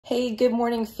Hey, good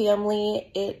morning,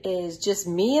 family. It is just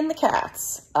me and the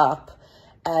cats up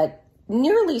at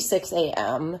nearly 6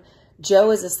 a.m.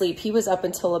 Joe is asleep. He was up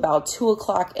until about 2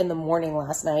 o'clock in the morning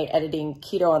last night editing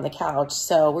Keto on the couch.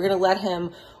 So we're going to let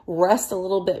him rest a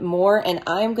little bit more, and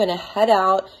I'm going to head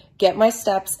out, get my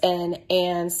steps in,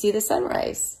 and see the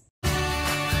sunrise.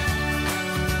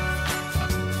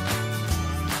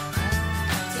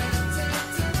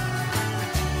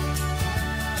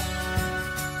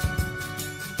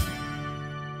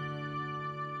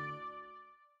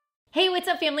 Hey, what's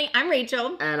up, family? I'm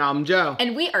Rachel. And I'm Joe.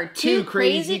 And we are Two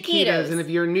Crazy Ketos. And if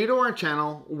you're new to our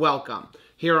channel, welcome.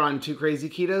 Here on Two Crazy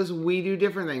Ketos, we do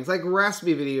different things like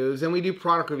recipe videos and we do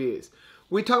product reviews.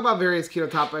 We talk about various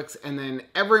keto topics, and then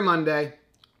every Monday,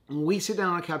 we sit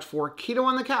down on the couch for Keto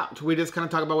on the Couch. We just kind of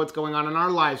talk about what's going on in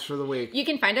our lives for the week. You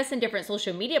can find us in different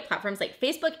social media platforms like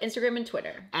Facebook, Instagram, and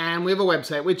Twitter. And we have a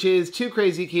website, which is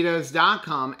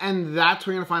twocrazyketos.com, and that's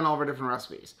where you're going to find all of our different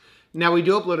recipes. Now, we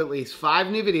do upload at least 5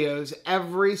 new videos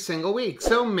every single week,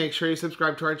 so make sure you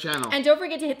subscribe to our channel. And don't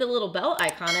forget to hit the little bell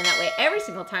icon, and that way every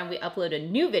single time we upload a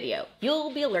new video,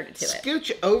 you'll be alerted to it.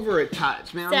 Scooch over a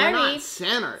touch, man. Sorry. We're not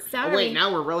centered. Sorry. Oh, wait,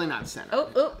 now we're really not centered.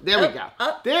 There we go.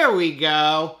 Oh. There we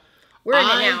go. We're in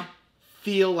it now. I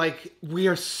feel like we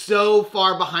are so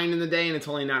far behind in the day, and it's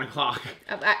only 9 o'clock.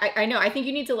 I know. I think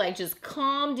you need to, like, just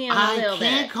calm down a little bit. I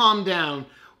can't calm down.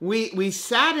 We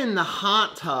sat in the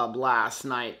hot tub last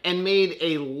night and made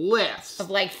a list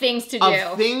of, like, things to do.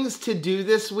 Of things to do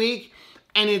this week,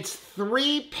 and it's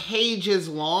 3 pages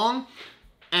long,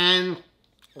 and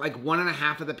like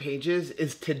 1.5 of the pages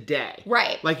is today.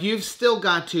 Right. Like, you've still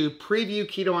got to preview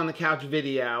Keto on the Couch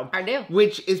video. I do.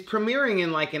 Which is premiering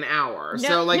in like an hour. No,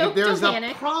 so, like, if there's don't a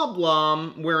panic.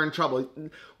 problem, we're in trouble.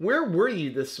 Where were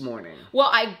you this morning? Well,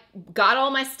 I got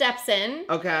all my steps in.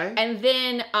 Okay. And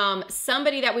then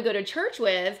somebody that we go to church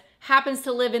with happens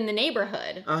to live in the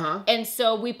neighborhood. Uh-huh. And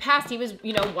so we passed, he was,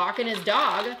 walking his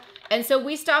dog. And so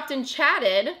we stopped and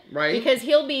chatted, right? Because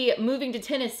he'll be moving to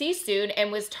Tennessee soon,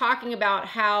 and was talking about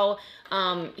how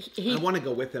I want to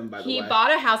go with him, by the way. He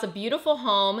bought a house, a beautiful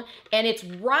home, and it's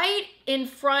right in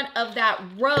front of that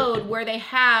road where they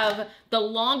have the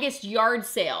longest yard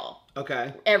sale.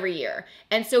 Okay. Every year.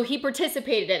 And so he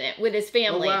participated in it with his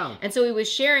family. Oh, wow. And so he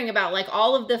was sharing about, like,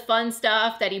 all of the fun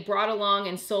stuff that he brought along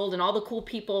and sold, and all the cool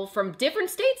people from different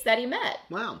states that he met.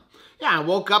 Wow. Yeah, I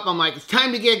woke up, I'm like, it's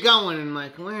time to get going. And I'm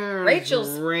like, where's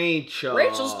Rachel?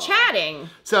 Rachel's chatting.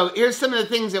 So here's some of the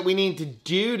things that we need to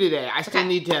do today. I still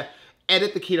need to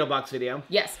edit the Keto Box video.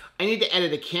 Yes. I need to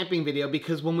edit a camping video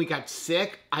because when we got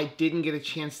sick, I didn't get a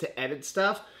chance to edit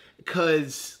stuff.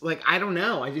 Because, like, I don't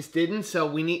know. I just didn't. So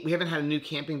we haven't had a new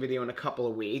camping video in a couple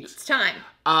of weeks. It's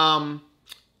time.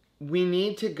 We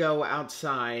need to go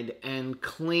outside and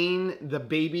clean the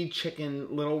baby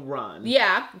chicken little run.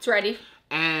 Yeah, it's ready.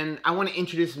 And I want to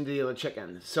introduce them to the other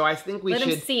chickens. So I think we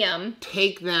should see them.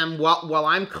 Take them, while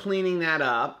I'm cleaning that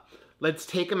up, let's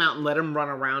take them out and let them run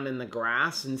around in the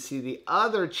grass and see the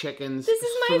other chickens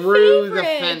through the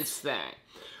fence thing.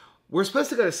 We're supposed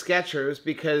to go to Skechers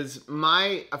because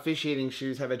my officiating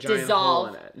shoes have a giant hole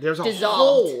in it. There's a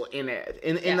hole in it,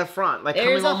 in the front, like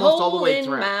coming almost all the way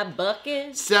through. There's a hole in my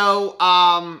bucket. So,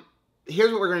 here's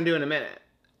what we're going to do in a minute.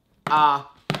 I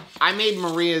made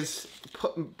Maria's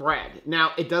bread.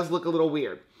 Now, it does look a little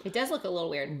weird. It does look a little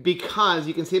weird. Because,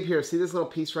 you can see up here, see this little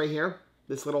piece right here?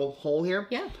 This little hole here?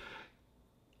 Yeah.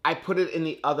 I put it in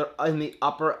the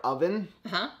upper oven.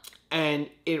 Uh-huh. And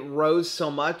it rose so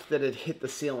much that it hit the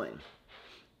ceiling.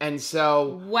 And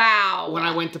so, wow. When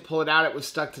I went to pull it out, it was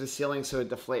stuck to the ceiling, so it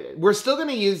deflated. We're still going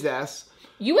to use this.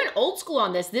 You went old school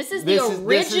on this. This is the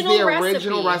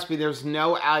original recipe. There's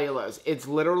no allulose. It's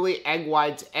literally egg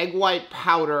whites, egg white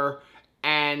powder,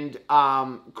 and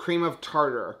cream of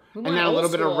tartar. And then a little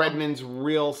bit of Redmond's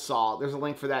real salt. There's a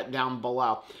link for that down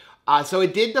below. So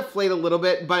it did deflate a little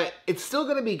bit, but it's still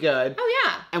going to be good. Oh,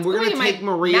 yeah. And we're going to take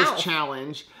Maria's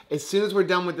challenge. As soon as we're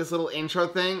done with this little intro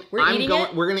thing, we're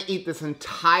going to eat this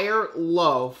entire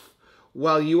loaf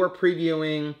while you are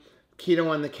previewing Keto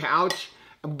on the Couch.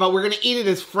 But we're going to eat it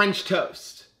as French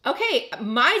toast. Okay,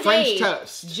 my day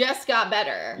just got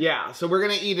better. Yeah, so we're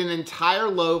going to eat an entire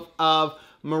loaf of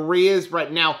Maria's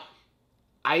bread. Now,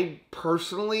 I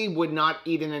personally would not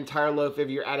eat an entire loaf if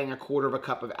you're adding 1/4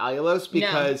 cup of allulose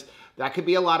because that could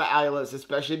be a lot of allulose,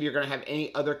 especially if you're going to have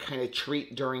any other kind of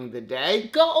treat during the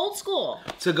day. Go old school.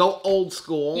 So go old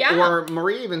school. Yeah. Or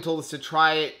Maria even told us to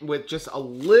try it with just a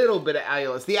little bit of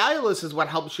allulose. The allulose is what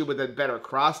helps you with a better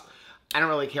crust. I don't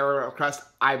really care about crust.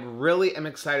 I really am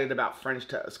excited about French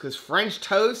toast because French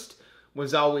toast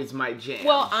was always my jam.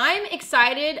 Well, I'm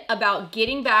excited about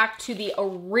getting back to the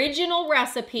original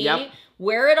recipe,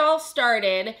 where it all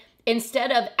started,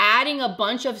 instead of adding a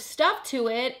bunch of stuff to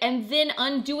it and then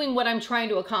undoing what I'm trying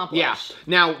to accomplish. Yeah.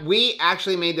 Now, we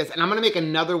actually made this, and I'm going to make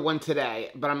another one today,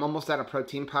 but I'm almost out of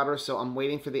protein powder, so I'm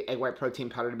waiting for the egg white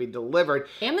protein powder to be delivered.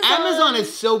 Amazon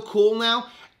is so cool now.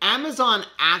 Amazon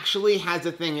actually has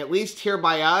a thing, at least here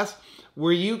by us,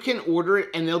 where you can order it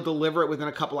and they'll deliver it within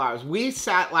a couple hours. We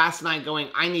sat last night going,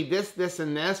 I need this, this,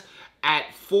 and this at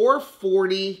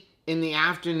 4:40 in the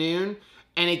afternoon.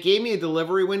 And it gave me a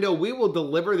delivery window. We will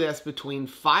deliver this between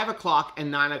 5 o'clock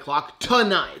and 9 o'clock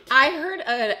tonight. I heard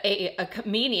a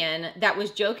comedian that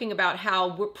was joking about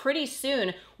how pretty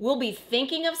soon we'll be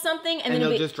thinking of something and then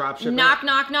they'll just drop ship it. Knock,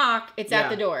 knock, knock. It's at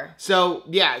the door. So,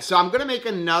 yeah. So I'm going to make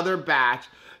another batch.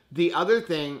 The other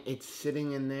thing, it's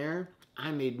sitting in there.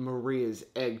 I made Maria's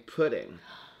egg pudding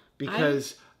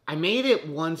because I made it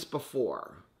once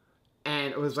before.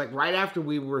 And it was like right after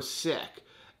we were sick.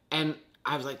 And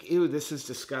I was like, ew, this is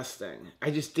disgusting. I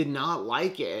just did not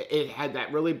like it. It had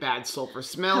that really bad sulfur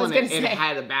smell and it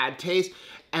had a bad taste.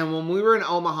 And when we were in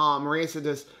Omaha, Maria said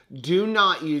this, do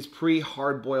not use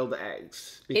pre-hard-boiled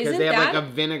eggs because they have like a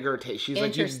vinegar taste. She's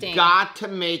like, you've got to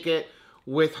make it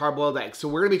with hard-boiled eggs. So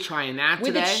we're going to be trying that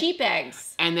today. With the cheap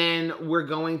eggs. And then we're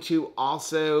going to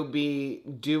also be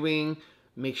doing,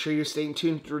 make sure you're staying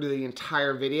tuned through to the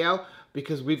entire video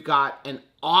because we've got an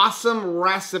awesome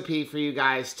recipe for you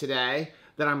guys today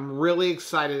that I'm really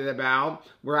excited about.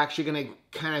 We're actually going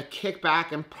to kind of kick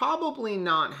back and probably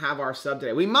not have our sub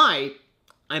today. We might,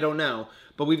 I don't know,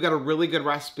 but we've got a really good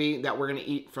recipe that we're going to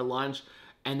eat for lunch.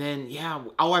 And then, yeah,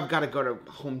 I've got to go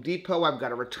to Home Depot. I've got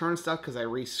to return stuff because I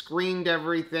rescreened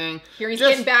everything. Here he's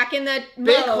getting back in the mode.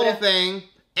 Big whole thing.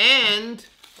 And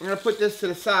I'm going to put this to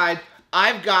the side.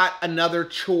 I've got another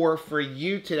chore for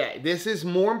you today. This is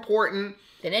more important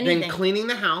than cleaning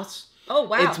the house. Oh,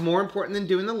 wow. It's more important than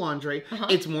doing the laundry.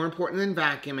 It's more important than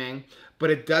vacuuming. But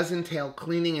it does entail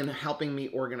cleaning and helping me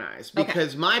organize.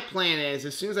 Because my plan is,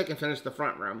 as soon as I can finish the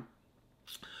front room,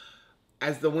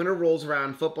 as the winter rolls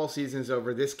around, football season's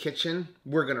over, this kitchen,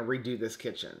 we're going to redo this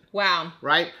kitchen. Wow.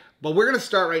 Right? But we're going to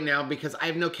start right now because I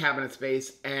have no cabinet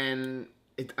space and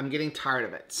I'm getting tired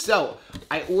of it. So,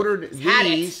 I ordered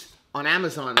these on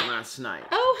Amazon last night.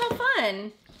 Oh, how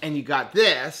fun. And you got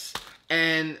this.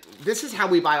 And this is how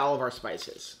we buy all of our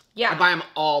spices. Yeah. I buy them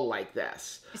all like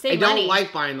this. I don't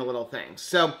like buying the little things.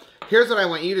 So here's what I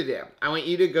want you to do. I want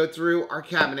you to go through our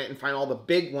cabinet and find all the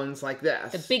big ones like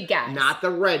this. The big guys. Not the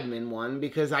Redmond one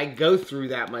because I go through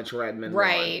that much Redmond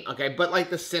one. Okay, but like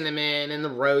the cinnamon and the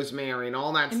rosemary and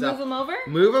all that stuff. Move them over?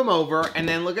 Move them over. And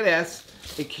then look at this.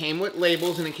 It came with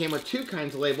labels and it came with two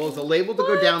kinds of labels. A label to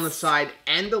go down the side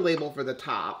and the label for the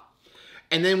top.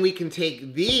 And then we can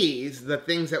take these, the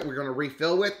things that we're going to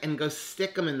refill with, and go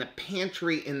stick them in the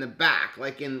pantry in the back,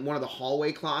 like in one of the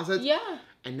hallway closets. Yeah.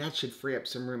 And that should free up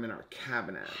some room in our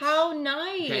cabinet. How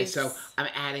nice. Okay, so I'm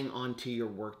adding on to your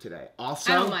work today.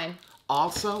 Also, I don't mind.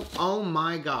 Also, oh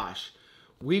my gosh,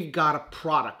 we've got a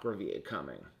product review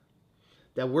coming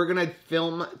that we're going to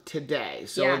film today.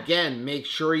 So again, make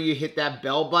sure you hit that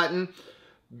bell button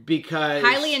because...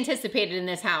 Highly anticipated in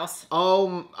this house.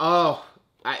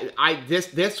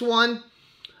 This one,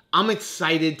 I'm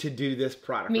excited to do this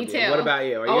product. Me review. too. What about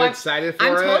you? Are you excited for it?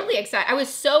 I'm totally excited. I was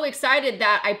so excited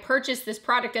that I purchased this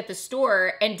product at the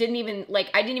store and didn't even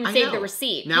save the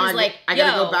receipt. Now I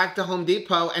gotta go back to Home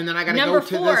Depot and then I gotta go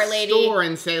to the store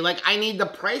and say like, I need the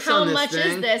price on this thing. How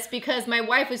much is this? Because my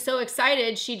wife was so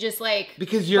excited, she just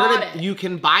because bought it. You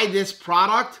can buy this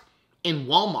product in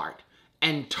Walmart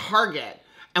and Target,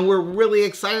 and we're really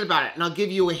excited about it. And I'll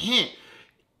give you a hint.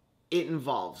 It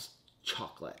involves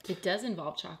chocolate. It does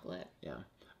involve chocolate. Yeah.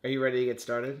 Are you ready to get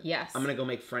started? Yes. I'm going to go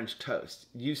make French toast.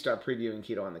 You start previewing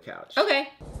Keto on the couch. Okay.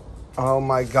 Oh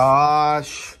my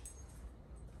gosh.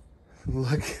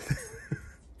 Look at that.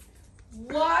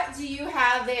 What do you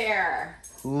have there?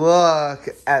 Look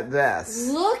at this.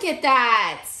 Look at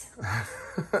that.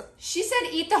 She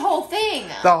said eat the whole thing.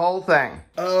 The whole thing.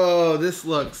 Oh, this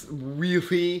looks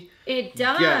really It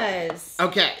does. Good.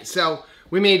 Okay, so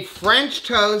we made French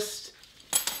toast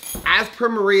as per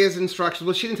Maria's instructions.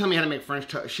 Well, she didn't tell me how to make French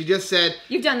toast. She just said...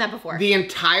 You've done that before. The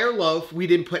entire loaf. We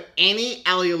didn't put any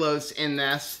allulose in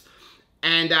this.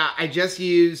 And I just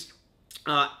used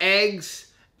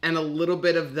eggs and a little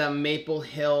bit of the Maple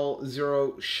Hill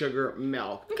Zero Sugar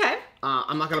milk. Okay.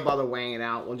 I'm not going to bother weighing it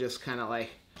out. We'll just kind of like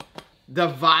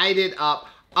divide it up.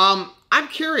 I'm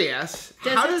curious,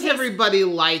 how does everybody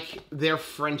like their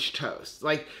French toast?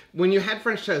 Like, when you had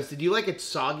French toast, did you like it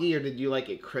soggy or did you like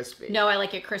it crispy? No, I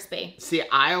like it crispy. See,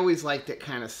 I always liked it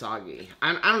kind of soggy.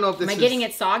 I don't know if this is... Am I getting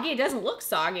it soggy? It doesn't look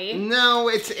soggy. No,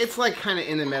 it's like kind of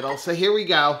in the middle. So here we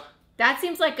go. That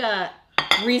seems like a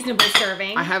reasonable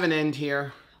serving. I have an end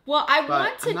here. Well, I'm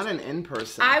not an end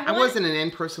person. I wasn't an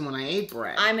end person when I ate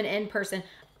bread. I'm an end person.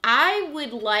 I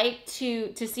would like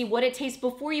to see what it tastes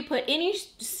before you put any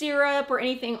syrup or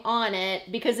anything on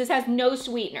it, because this has no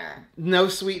sweetener. No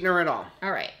sweetener at all.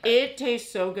 All right. It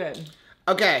tastes so good.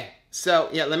 Okay. So,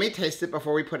 yeah, let me taste it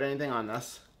before we put anything on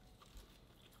this.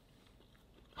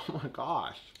 Oh, my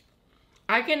gosh.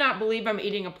 I cannot believe I'm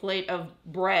eating a plate of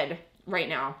bread right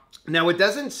now. Now, it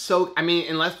doesn't soak. I mean,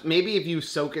 unless maybe if you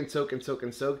soak and soak and soak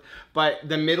and soak. But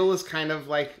the middle is kind of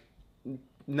like...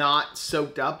 not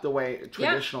soaked up the way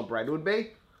traditional bread would be.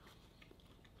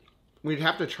 We'd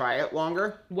have to try it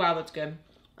longer. Wow, that's good.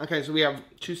 Okay, so we have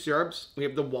 2 syrups. We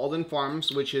have the Walden Farms,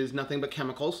 which is nothing but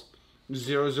chemicals.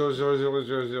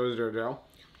 0.0000000.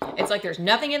 It's like there's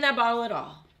nothing in that bottle at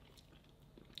all.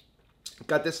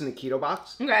 Got this in the keto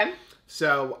box. Okay.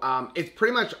 So it's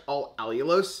pretty much all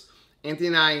allulose. Anthony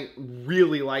and I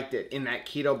really liked it in that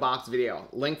keto box video.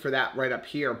 Link for that right up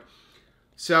here.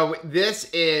 So this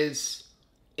is...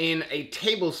 in a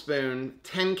tablespoon,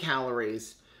 10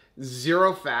 calories,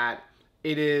 0 fat.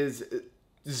 It is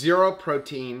 0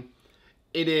 protein.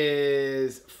 It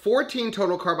is 14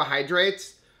 total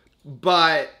carbohydrates,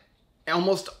 but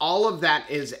almost all of that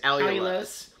is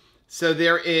allulose. So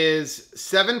there is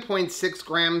 7.6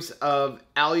 grams of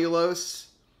allulose,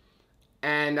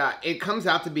 and it comes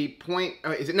out to be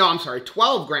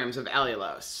 12 grams of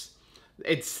allulose.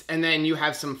 And then you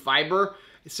have some fiber.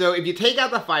 So if you take out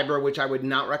the fiber, which I would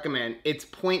not recommend, it's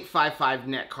 0.55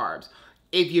 net carbs.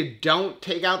 If you don't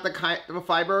take out the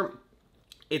fiber,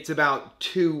 it's about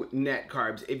 2 net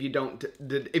carbs if you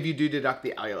do deduct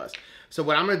the allulose. So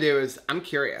what I'm going to do is, I'm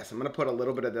curious. I'm going to put a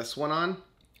little bit of this one on.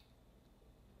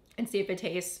 And see if it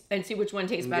tastes, and see which one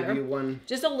tastes better. Give you one.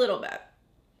 Just a little bit.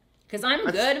 Because I'm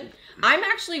good. I'm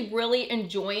actually really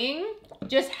enjoying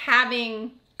just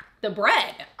having... the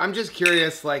bread. I'm just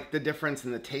curious, like, the difference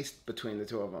in the taste between the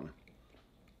 2 of them.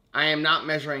 I am not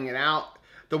measuring it out.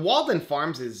 The Walden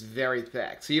Farms is very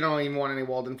thick, so you don't even want any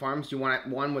Walden Farms. You want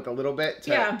one with a little bit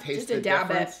to taste the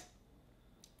difference. It.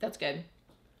 That's good.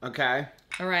 Okay.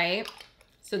 All right.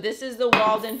 So this is the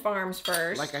Walden Farms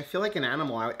first. Like, I feel like an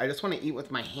animal. I just want to eat with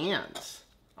my hands.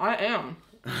 I am.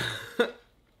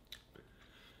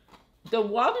 The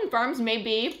Walden Farms may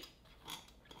be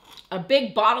a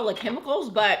big bottle of chemicals,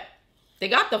 but they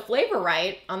got the flavor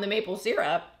right on the maple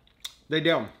syrup. They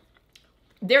do.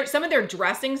 Some of their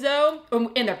dressings, though,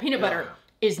 and their peanut butter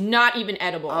is not even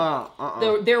edible.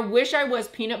 Their Wish I Was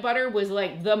peanut butter was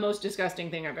like the most disgusting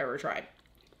thing I've ever tried.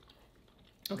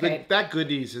 Okay. That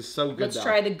Goodies is so good, Let's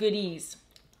try the Goodies.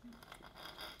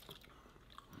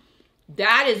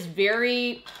 That is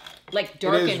very... like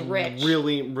dark and rich.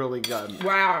 Really, really good.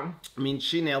 Wow. I mean,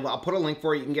 she nailed it. I'll put a link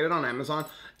for it. You can get it on Amazon.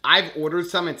 I've ordered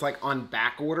some. It's like on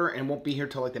back order and won't be here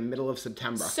till like the middle of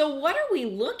September. So what are we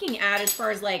looking at as far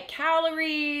as like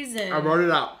calories and... I wrote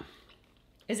it out.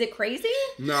 Is it crazy?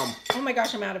 No. Oh my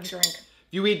gosh, I'm out of drink.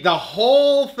 You eat the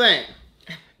whole thing.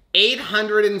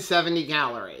 870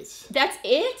 calories. That's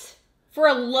it? For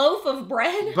a loaf of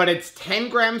bread? But it's 10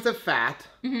 grams of fat.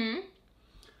 Mm-hmm.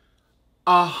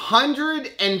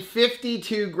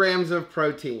 152 grams of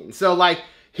protein. So like...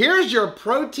 here's your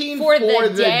protein for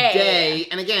the day.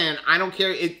 And again, I don't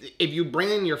care if you bring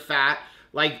in your fat.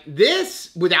 Like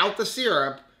this, without the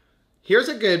syrup, here's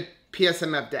a good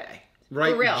PSMF day.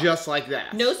 Right? For real. Just like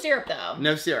that. No syrup, though.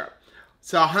 No syrup.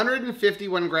 So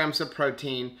 151 grams of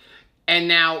protein. And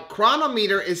now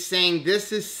Chronometer is saying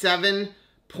this is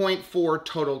 7.4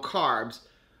 total carbs.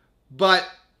 But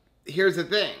here's the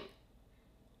thing.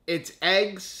 It's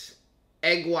eggs...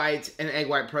 egg whites, and egg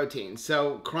white protein.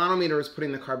 So Chronometer is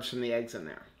putting the carbs from the eggs in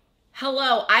there.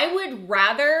 Hello, I would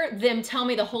rather them tell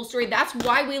me the whole story. That's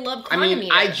why we love Chronometer. I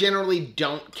mean, I generally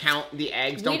don't count the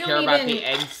eggs. Don't care about the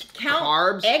eggs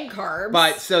carbs. Egg carbs.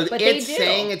 But it's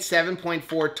saying it's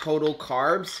 7.4 total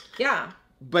carbs. Yeah.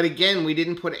 But again, we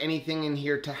didn't put anything in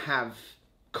here to have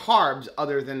carbs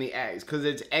other than the eggs. Because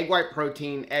it's egg white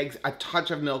protein, eggs, a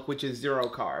touch of milk, which is 0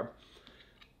 carb.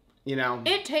 You know.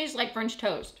 It tastes like French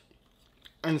toast.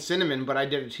 And cinnamon, but I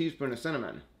did a teaspoon of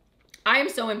cinnamon. I am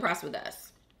so impressed with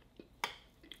this.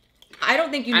 I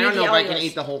don't think you need the allulose. I don't know if I can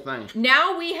eat the whole thing.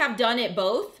 Now we have done it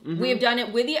both. Mm-hmm. We have done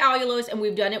it with the allulose and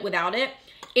we've done it without it.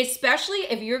 Especially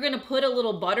if you're going to put a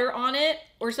little butter on it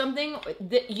or something.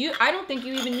 I don't think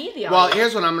you even need the allulose. Well,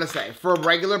 here's what I'm going to say. For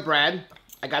regular bread,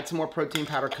 I got some more protein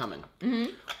powder coming.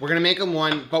 We're going to make them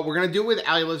one, but we're going to do it with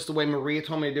allulose the way Maria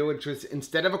told me to do it, which was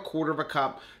instead of a quarter of a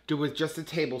cup, do it with just a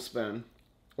tablespoon.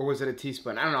 Or was it a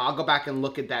teaspoon? I don't know. I'll go back and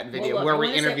look at that video where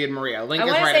we interviewed Maria. Link is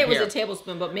right up here. I want to say it was a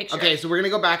tablespoon, but make sure. Okay, so we're going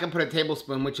to go back and put a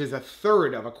tablespoon, which is a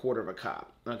third of a quarter of a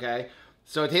cup. Okay?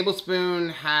 So a tablespoon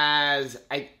has,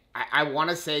 I want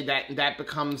to say that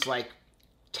becomes like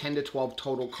 10 to 12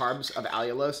 total carbs of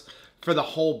allulose for the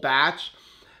whole batch.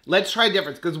 Let's try a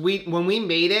difference, because when we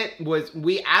made it,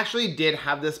 we actually did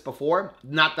have this before.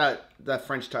 Not the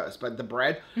French toast, but the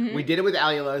bread. We did it with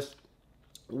allulose.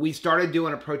 We started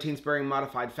doing a protein-sparing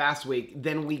modified fast week.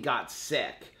 Then we got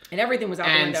sick. And everything was out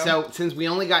the window. And so since we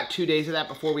only got 2 days of that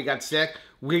before we got sick,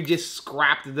 we just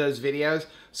scrapped those videos.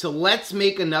 So let's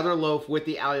make another loaf with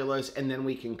the allulose, and then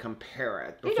we can compare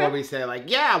it before we say, like,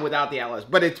 yeah, without the allulose.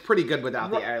 But it's pretty good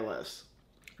without the allulose.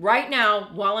 Right now,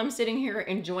 while I'm sitting here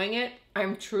enjoying it,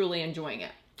 I'm truly enjoying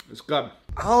it. It's good.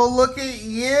 Oh, look at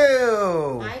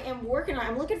you. I am working on,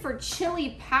 I'm looking for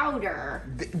chili powder.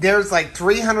 There's like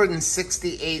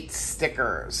 368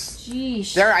 stickers.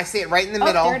 Jeez. There, I see it right in the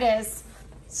middle. There it is.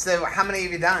 So how many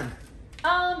have you done?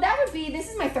 That would be,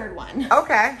 this is my third one.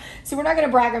 Okay. So we're not going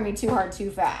to brag on me too hard, too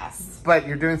fast. But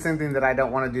you're doing something that I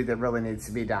don't want to do that really needs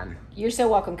to be done. You're so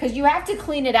welcome. Because you have to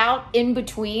clean it out in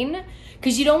between.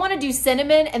 Because you don't want to do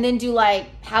cinnamon and then do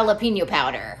like jalapeno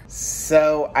powder.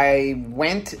 So I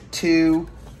went to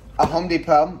a Home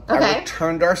Depot. Okay. I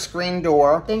returned our screen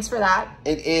door. Thanks for that.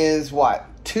 It is what?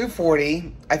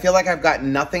 $240. I feel like I've got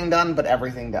nothing done but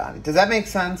everything done. Does that make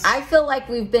sense? I feel like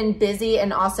we've been busy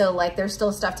and also like there's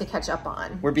still stuff to catch up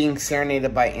on. We're being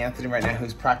serenaded by Anthony right now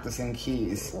who's practicing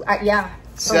keys. Yeah.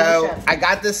 So I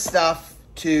got this stuff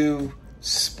to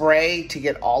spray to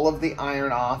get all of the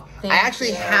iron off. I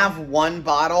actually have one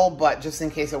bottle, but just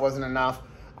in case it wasn't enough,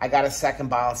 I got a second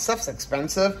bottle. Stuff's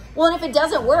expensive. Well, and if it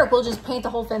doesn't work, we'll just paint the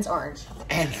whole fence orange.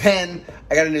 And then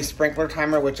I got a new sprinkler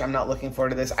timer, which I'm not looking forward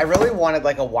to this. I really wanted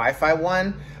like a Wi-Fi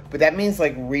one, but that means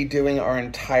like redoing our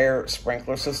entire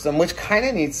sprinkler system, which kind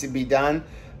of needs to be done,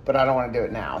 but I don't want to do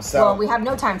it now. So well, we have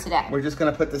no time today. We're just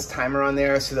going to put this timer on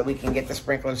there so that we can get the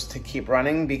sprinklers to keep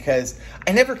running, because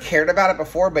I never cared about it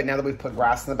before, but now that we've put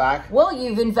grass in the back. Well,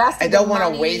 you've invested. I don't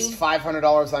want to waste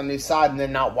 $500 on new sod and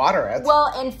then not water it.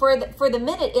 Well, and for the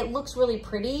minute, it looks really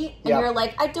pretty, and you're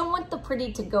like, I don't want the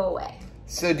pretty to go away.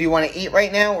 So do you want to eat right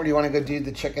now, or do you want to go do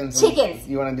the chickens? Chickens.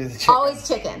 You want to do the chickens? Always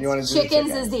chickens. You want to do chickens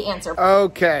the chickens? is the answer.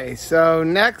 Okay, so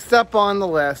next up on the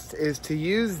list is to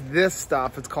use this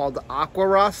stuff. It's called Aqua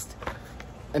Rust,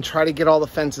 and try to get all the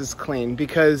fences clean,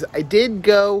 because I did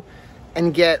go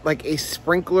and get like a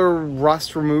sprinkler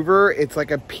rust remover. It's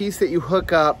like a piece that you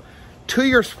hook up to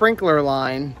your sprinkler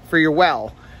line for your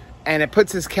well, and it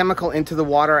puts this chemical into the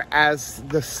water as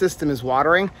the system is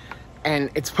watering,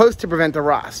 and it's supposed to prevent the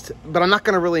rust, but I'm not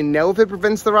going to really know if it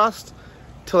prevents the rust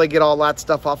till I get all that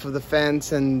stuff off of the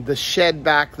fence and the shed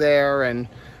back there and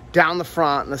down the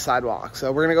front and the sidewalk.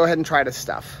 So we're gonna go ahead and try this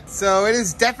stuff. So it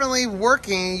is definitely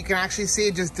working. You can actually see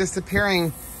it just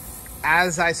disappearing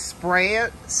as I spray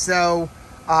it. So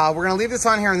we're gonna leave this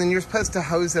on here, and then you're supposed to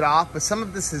hose it off, but some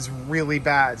of this is really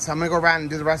bad. So I'm gonna go around and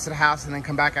do the rest of the house and then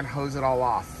come back and hose it all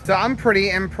off. So I'm pretty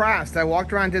impressed. I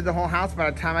walked around, did the whole house.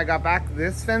 By the time I got back,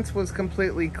 this fence was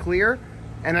completely clear,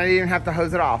 and I didn't even have to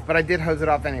hose it off, but I did hose it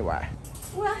off anyway.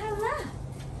 Well, hello.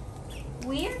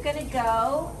 We are gonna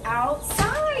go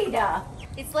outside.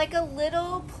 It's like a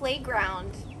little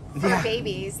playground for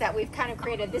babies that we've kind of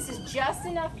created. This is just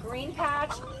enough green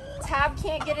patch. Tab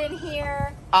can't get in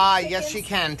here. Yes, she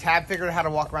can. Tab figured out how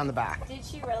to walk around the back. Did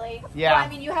she really? Yeah. Well, I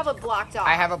mean, you have it blocked off.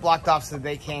 I have it blocked off so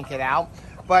they can't get out.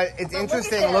 But it's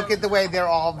interesting. Look at the way they're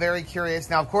all very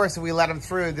curious. Now, of course, if we let them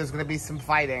through, there's going to be some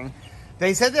fighting.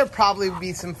 They said there'll probably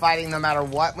be some fighting no matter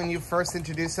what when you first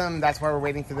introduce them. That's why we're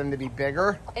waiting for them to be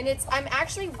bigger. And I'm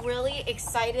actually really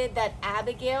excited that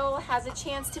Abigail has a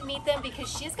chance to meet them, because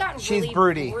she's gotten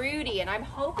really broody. And I'm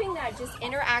hoping that just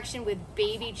interaction with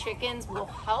baby chickens will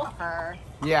help her.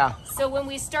 Yeah. So when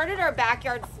we started our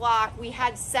backyard flock, we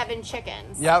had 7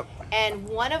 chickens. Yep. And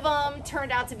one of them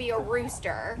turned out to be a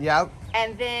rooster. Yep.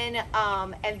 And then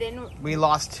we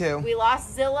lost 2. We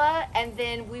lost Zilla, and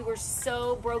then we were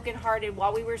so brokenhearted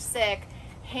while we were sick.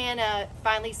 Hannah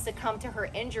finally succumbed to her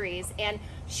injuries, and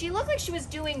she looked like she was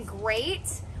doing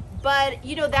great, but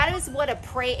you know, that is what a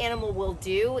prey animal will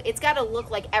do. It's got to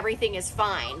look like everything is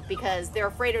fine because they're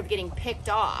afraid of getting picked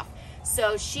off.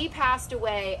 So she passed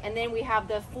away, and then we have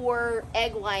the 4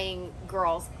 egg-laying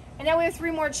girls, and now we have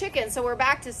 3 more chickens, so we're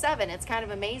back to 7. It's kind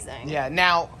of amazing. Yeah.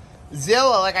 Now,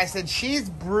 Zilla, like I said, she's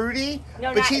broody.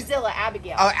 No, but not Zilla,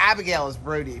 Abigail. Oh, Abigail is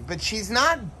broody, but she's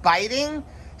not biting.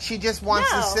 she just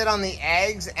wants to sit on the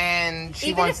eggs, and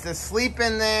she wants to sleep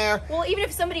in there. Well, even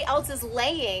if somebody else is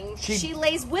laying, she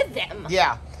lays with them.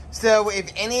 Yeah. So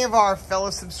if any of our fellow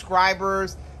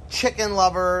subscribers, chicken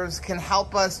lovers, can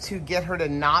help us to get her to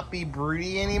not be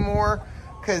broody anymore,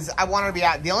 because I want her to be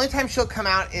out. The only time she'll come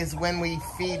out is when we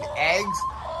feed eggs,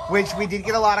 which we did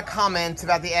get a lot of comments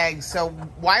about the eggs. So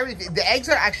the eggs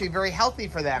are actually very healthy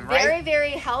for them, right? Very,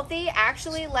 very healthy.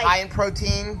 Actually, like high in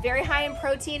protein. Very high in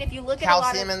protein. If you look at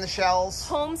calcium a lot of in the shells.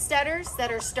 Homesteaders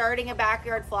that are starting a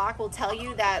backyard flock will tell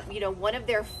you that, you know, one of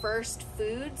their first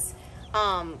foods,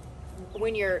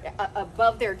 when you're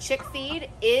above their chick feed,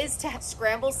 is to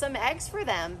scramble some eggs for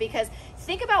them, because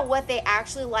think about what they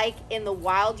actually like in the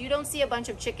wild. You don't see a bunch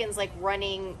of chickens like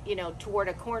running, you know, toward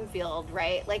a cornfield,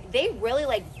 right? Like they really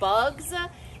like bugs.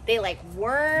 They like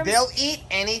worms. They'll eat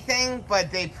anything,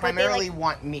 but they primarily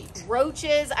want meat.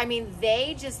 Roaches. I mean,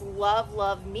 they just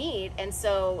love meat. And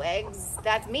so eggs,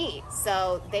 that's meat.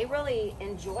 So they really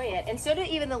enjoy it. And so do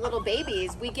even the little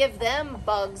babies. We give them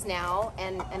bugs now,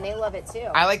 and they love it too.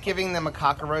 I like giving them a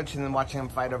cockroach and then watching them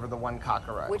fight over the one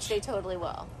cockroach. Which they totally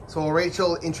will. So while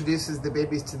Rachel introduces the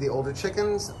babies to the older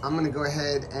chickens, I'm going to go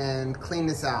ahead and clean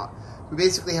this out. We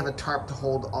basically have a tarp to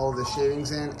hold all of the shavings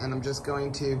in, and I'm just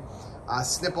going to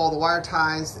snip all the wire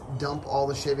ties, dump all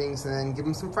the shavings, and then give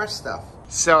them some fresh stuff.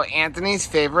 So Anthony's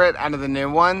favorite out of the new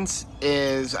ones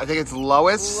is, I think it's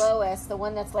Lois. Lois, the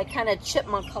one that's like kind of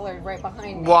chipmunk colored right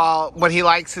behind me. Well, what he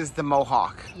likes is the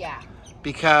mohawk. Yeah.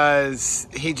 Because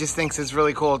he just thinks it's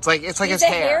really cool. It's like his hair. He's a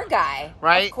hair guy.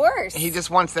 Right? Of course. He just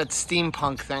wants that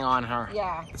steampunk thing on her.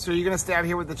 Yeah. So are you going to stay out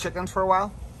here with the chickens for a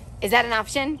while? Is that an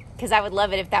option? Because I would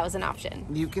love it if that was an option.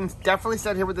 You can definitely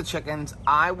stay here with the chickens.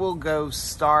 I will go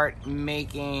start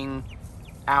making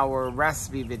our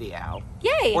recipe video.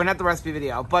 Yay! Or not the recipe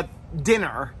video, but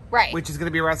dinner. Right. Which is going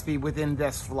to be a recipe within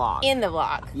this vlog. In the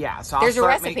vlog. Yeah, so I'll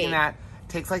start making that.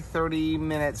 Takes like 30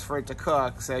 minutes for it to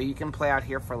cook, so you can play out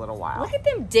here for a little while. Look at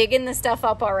them digging the stuff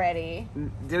up already.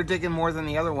 They're digging more than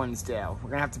the other ones do. We're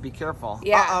gonna have to be careful.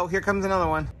 Yeah. Uh-oh, here comes another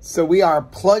one. So we are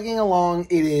plugging along.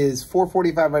 It is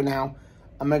 4:45 right now.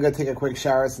 I'm gonna go take a quick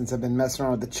shower since I've been messing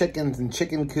around with the chickens and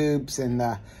chicken coops, and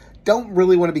don't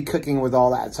really want to be cooking with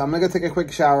all that. So I'm gonna go take a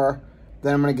quick shower.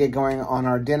 Then I'm going to get going on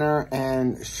our dinner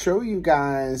and show you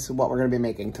guys what we're going to be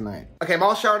making tonight. Okay, I'm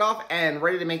all showered off and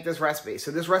ready to make this recipe.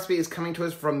 So this recipe is coming to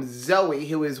us from Zoe,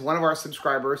 who is one of our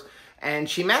subscribers. And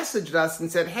she messaged us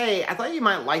and said, hey, I thought you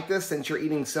might like this since you're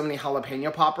eating so many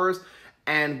jalapeno poppers.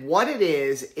 And what it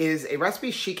is a recipe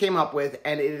she came up with,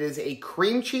 and it is a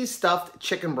cream cheese stuffed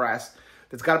chicken breast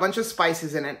that's got a bunch of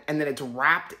spices in it, and then it's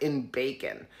wrapped in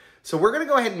bacon. So we're going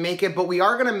to go ahead and make it, but we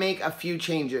are going to make a few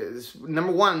changes.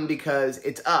 Number one, because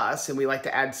it's us, and we like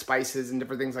to add spices and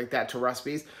different things like that to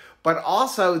recipes. But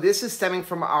also, this is stemming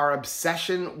from our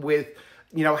obsession with,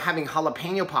 you know, having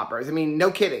jalapeno poppers. I mean,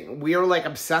 no kidding. We are, like,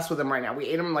 obsessed with them right now. We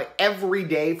ate them, like, every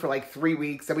day for, like, 3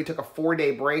 weeks. Then we took a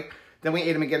 4-day break. Then we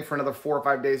ate them again for another 4 or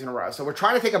 5 days in a row. So we're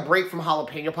trying to take a break from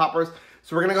jalapeno poppers.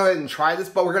 So we're going to go ahead and try this,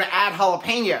 but we're going to add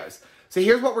jalapenos. So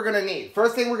here's what we're going to need.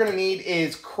 First thing we're going to need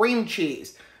is cream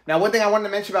cheese. Now, one thing I wanted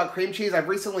to mention about cream cheese, I've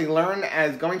recently learned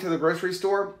as going to the grocery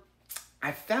store,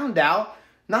 I found out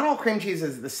not all cream cheese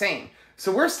is the same.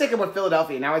 So we're sticking with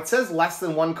Philadelphia. Now, it says less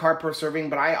than 1 carb per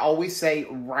serving, but I always say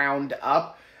round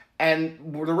up. And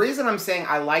the reason I'm saying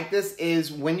I like this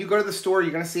is when you go to the store,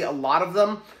 you're going to see a lot of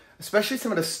them, especially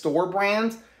some of the store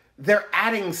brands, they're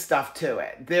adding stuff to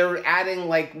it. They're adding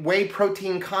like whey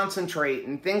protein concentrate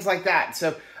and things like that.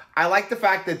 So I like the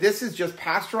fact that this is just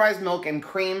pasteurized milk and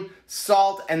cream,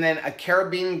 salt, and then a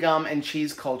carabiner gum and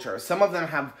cheese culture. Some of them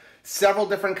have several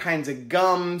different kinds of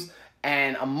gums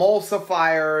and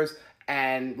emulsifiers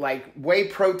and like whey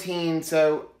protein.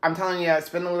 So I'm telling you,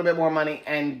 spend a little bit more money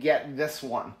and get this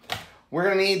one. We're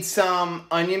going to need some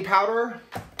onion powder,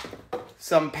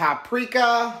 some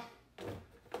paprika,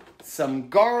 some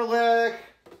garlic,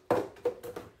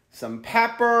 some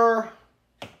pepper,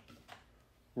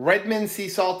 Redmond sea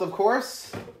salt, of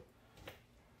course.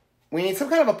 We need some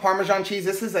kind of a Parmesan cheese.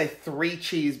 This is a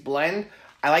 3-cheese blend.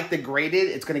 I like the grated.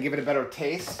 It's going to give it a better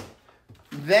taste.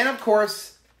 Then, of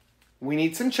course, we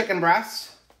need some chicken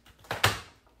breasts.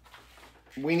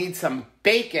 We need some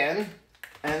bacon.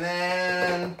 And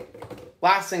then,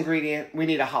 last ingredient, we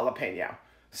need a jalapeno.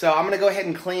 So I'm going to go ahead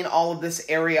and clean all of this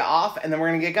area off, and then we're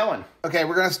going to get going. Okay,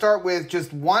 we're going to start with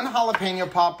just 1 jalapeno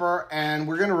popper, and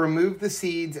we're going to remove the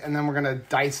seeds, and then we're going to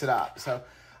dice it up. So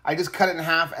I just cut it in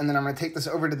half, and then I'm going to take this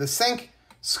over to the sink,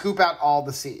 scoop out all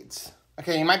the seeds.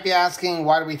 Okay, you might be asking,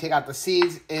 why do we take out the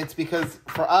seeds? It's because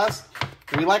for us,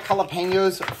 we like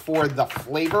jalapenos for the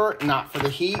flavor, not for the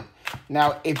heat.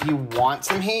 Now, if you want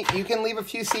some heat, you can leave a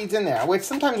few seeds in there, which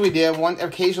sometimes we do.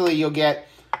 Occasionally you'll get,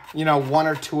 you know, 1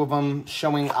 or 2 of them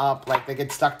showing up, like they get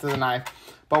stuck to the knife.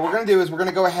 But what we're going to do is we're going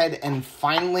to go ahead and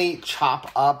finely chop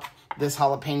up this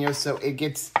jalapeno so it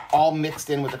gets all mixed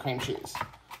in with the cream cheese.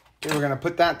 Okay, we're going to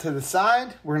put that to the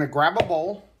side. We're going to grab a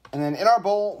bowl. And then in our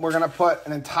bowl, we're going to put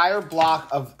an entire block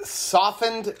of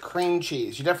softened cream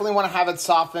cheese. You definitely want to have it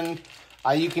softened.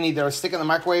 You can either stick it in the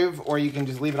microwave or you can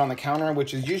just leave it on the counter,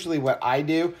 which is usually what I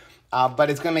do.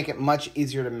 But it's going to make it much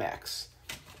easier to mix.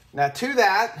 Now to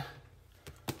that,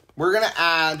 we're going to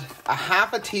add a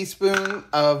half a teaspoon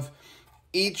of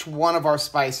each one of our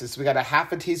spices. So we got a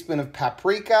half a teaspoon of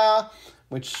paprika,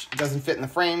 which doesn't fit in the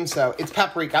frame, so it's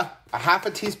paprika. A half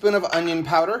a teaspoon of onion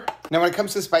powder. Now when it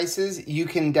comes to spices, you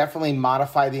can definitely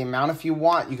modify the amount if you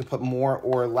want. You can put more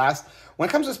or less. When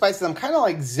it comes to spices, I'm kind of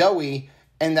like Zoe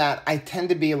in that I tend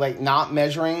to be like not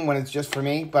measuring when it's just for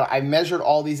me, but I measured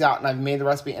all these out and I've made the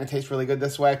recipe and it tastes really good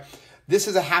this way. This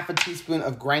is a half a teaspoon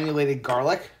of granulated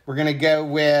garlic. We're gonna go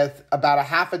with about a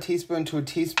half a teaspoon to a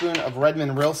teaspoon of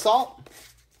Redmond real salt.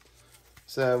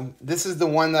 So this is the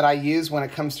one that I use when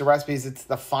it comes to recipes. It's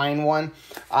the fine one.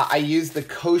 I use the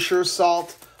kosher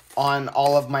salt on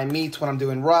all of my meats when I'm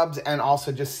doing rubs and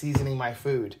also just seasoning my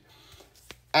food.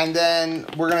 And then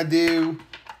we're going to do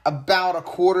about a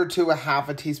quarter to a half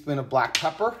a teaspoon of black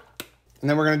pepper. And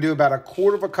then we're going to do about a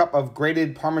quarter of a cup of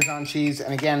grated Parmesan cheese.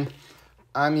 And again,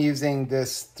 I'm using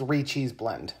this 3 cheese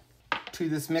blend. To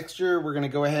this mixture, we're going to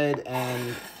go ahead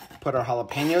and put our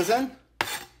jalapenos in.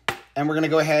 And we're going to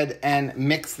go ahead and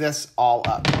mix this all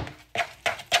up.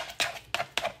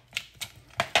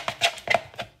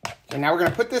 Okay, now we're going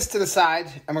to put this to the side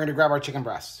and we're going to grab our chicken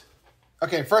breasts.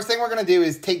 Okay, first thing we're going to do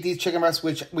is take these chicken breasts,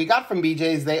 which we got from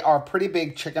BJ's. They are pretty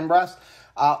big chicken breasts.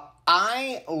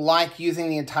 I like using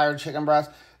the entire chicken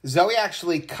breast. Zoe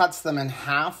actually cuts them in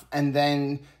half and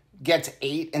then gets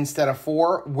 8 instead of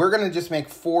 4. We're going to just make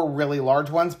 4 really large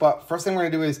ones. But first thing we're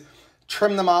going to do is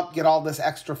trim them up, get all this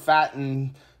extra fat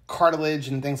and cartilage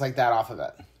and things like that off of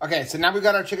it. Okay, so now we've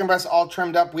got our chicken breasts all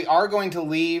trimmed up. We are going to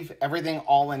leave everything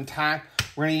all intact.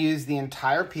 We're going to use the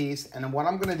entire piece, and what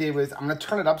I'm going to do is I'm going to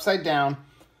turn it upside down,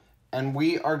 and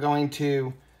we are going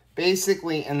to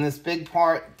basically, in this big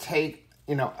part, take,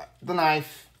 you know, the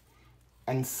knife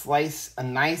and slice a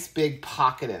nice big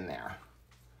pocket in there.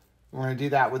 We're going to do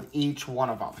that with each one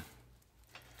of them.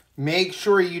 Make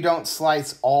sure you don't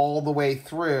slice all the way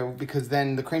through because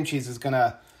then the cream cheese is going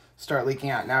to start leaking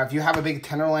out. Now, if you have a big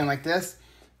tenderloin like this,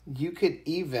 you could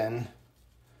even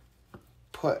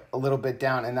put a little bit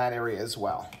down in that area as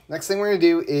well. Next thing we're going to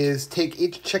do is take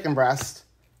each chicken breast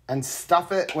and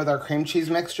stuff it with our cream cheese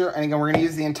mixture. And again, we're going to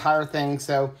use the entire thing.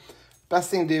 So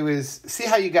best thing to do is see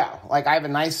how you go. Like I have a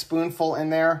nice spoonful in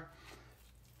there.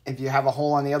 If you have a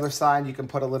hole on the other side, you can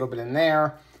put a little bit in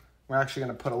there. We're actually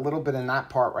going to put a little bit in that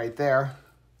part right there.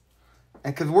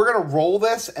 And because we're going to roll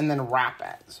this and then wrap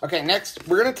it. Okay, next,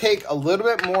 we're going to take a little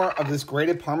bit more of this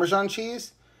grated Parmesan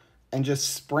cheese and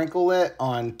just sprinkle it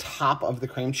on top of the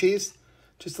cream cheese.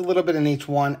 Just a little bit in each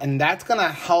one. And that's going to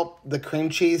help the cream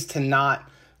cheese to not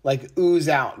like ooze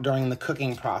out during the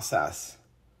cooking process.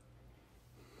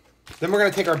 Then we're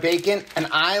going to take our bacon. And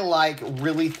I like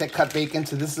really thick cut bacon.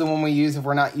 So this is the one we use if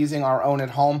we're not using our own at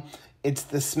home. It's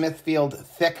the Smithfield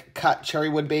thick cut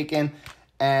cherrywood bacon.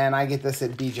 And I get this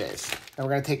at BJ's. And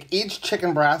we're going to take each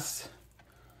chicken breast.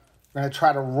 We're going to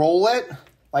try to roll it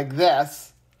like this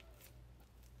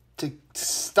to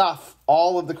stuff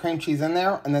all of the cream cheese in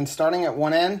there. And then starting at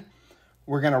one end,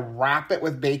 we're going to wrap it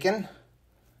with bacon.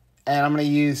 And I'm going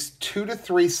to use 2 to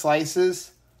 3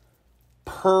 slices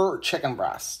per chicken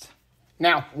breast.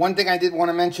 Now, one thing I did want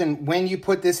to mention, when you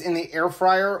put this in the air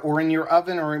fryer or in your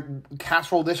oven or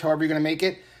casserole dish, however you're going to make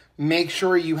it, make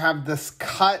sure you have this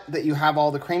cut that you have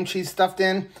all the cream cheese stuffed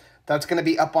in. That's going to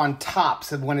be up on top.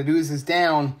 So when it oozes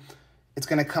down, it's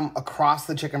going to come across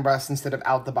the chicken breast instead of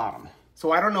out the bottom.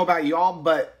 So I don't know about y'all,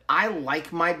 but I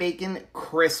like my bacon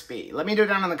crispy. Let me know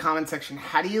down in the comment section,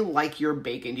 how do you like your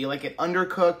bacon? Do you like it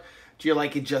undercooked? Do you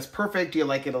like it just perfect? Do you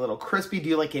like it a little crispy? Do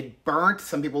you like it burnt?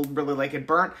 Some people really like it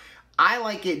burnt. I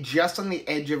like it just on the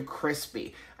edge of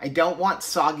crispy. I don't want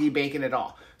soggy bacon at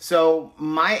all. So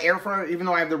my air fryer, even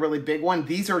though I have the really big one,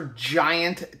 these are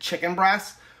giant chicken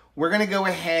breasts. We're going to go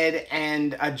ahead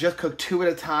and just cook 2 at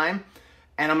a time.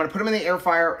 And I'm going to put them in the air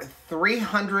fryer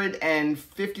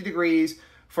 350 degrees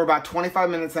for about 25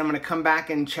 minutes. Then I'm going to come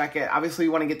back and check it. Obviously,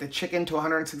 you want to get the chicken to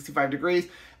 165 degrees.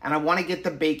 And I want to get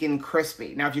the bacon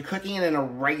crispy. Now, if you're cooking it in a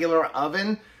regular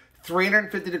oven,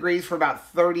 350 degrees for about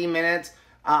 30 minutes.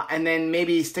 And then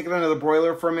maybe stick it under the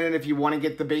broiler for a minute if you want to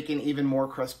get the bacon even more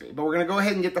crispy. But we're going to go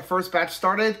ahead and get the first batch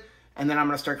started, and then I'm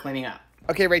going to start cleaning up.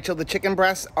 Okay, Rachel, the chicken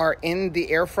breasts are in the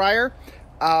air fryer.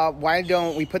 Why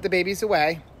don't we put the babies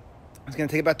away? It's going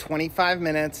to take about 25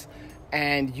 minutes,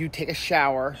 and you take a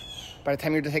shower. By the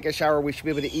time you're to take a shower, we should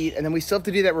be able to eat, and then we still have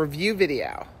to do that review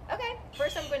video. Okay,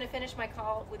 first I'm going to finish my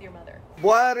call with your mother.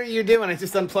 What are you doing? I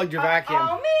just unplugged your vacuum.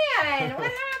 Oh man,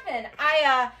 what happened?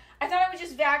 I thought I would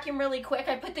just vacuum really quick.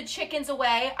 I put the chickens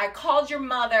away. I called your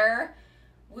mother.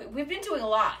 We've been doing a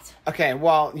lot. Okay,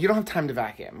 well, you don't have time to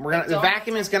vacuum. The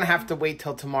vacuum is going to have to wait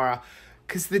till tomorrow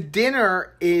because the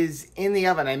dinner is in the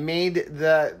oven. I made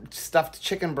the stuffed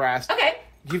chicken breast. Okay.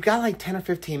 You've got like 10 or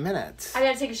 15 minutes. I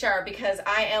got to take a shower because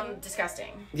I am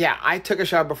disgusting. Yeah, I took a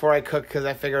shower before I cooked because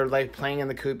I figured like playing in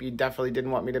the coop, you definitely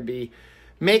didn't want me to be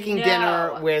making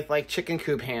dinner with like chicken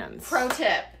coop hands. Pro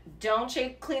tip, don't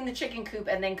clean the chicken coop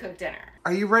and then cook dinner.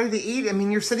 Are you ready to eat? I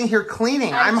mean, you're sitting here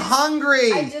cleaning. I'm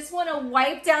hungry. I just want to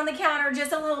wipe down the counter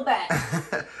just a little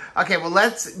bit. Okay, well,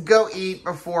 let's go eat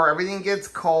before everything gets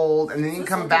cold, and then you can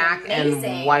come back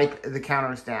and wipe the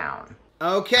counters down.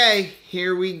 Okay,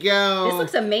 here we go. This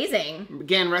looks amazing.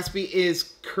 Again, recipe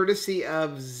is courtesy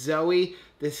of Zoe.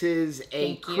 This is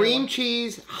a cream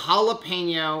cheese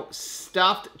jalapeno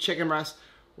stuffed chicken breast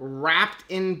wrapped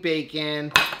in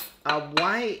bacon.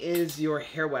 Why is your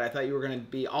hair wet? I thought you were going to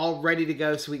be all ready to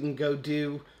go so we can go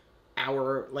do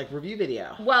our like review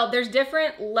video. Well, there's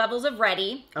different levels of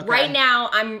ready. Okay. Right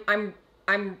now,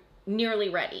 I'm nearly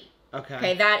ready. Okay.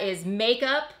 Okay, that is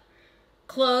makeup,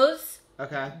 clothes.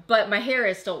 Okay. But my hair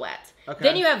is still wet. Okay.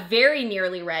 Then you have very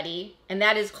nearly ready, and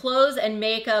that is clothes and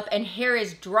makeup and hair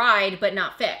is dried but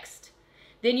not fixed.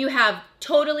 Then you have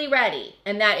totally ready,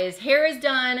 and that is hair is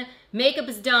done, makeup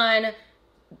is done,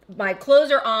 my clothes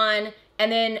are on,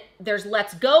 and then there's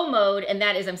let's go mode, and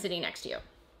that is I'm sitting next to you.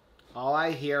 All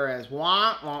I hear is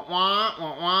wah, wah, wah,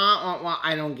 wah, wah, wah, wah.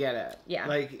 I don't get it. Yeah.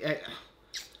 Like...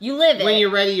 you live it. When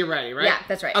you're ready, right? Yeah,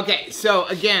 that's right. Okay, so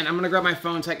again, I'm going to grab my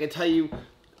phone so I can tell you.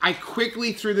 I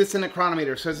quickly threw this in a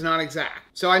chronometer, so it's not exact.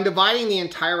 So I'm dividing the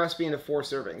entire recipe into 4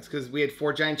 servings because we had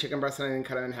 4 giant chicken breasts and I didn't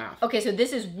cut it in half. Okay, so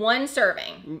this is 1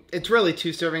 serving. It's really 2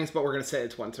 servings, but we're going to say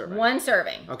it's 1 serving. 1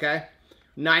 serving. Okay?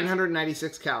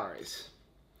 996 calories.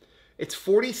 It's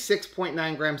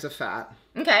 46.9 grams of fat.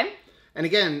 Okay. And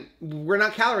again, we're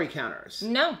not calorie counters.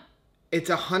 No. It's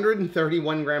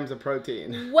 131 grams of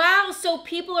protein. Wow, so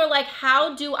people are like,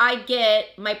 how do I get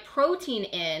my protein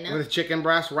in? With chicken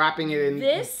breast, wrapping it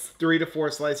in 3 to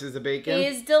 4 slices of bacon.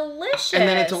 Is delicious. And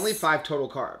then it's only 5 total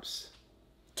carbs.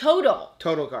 Total?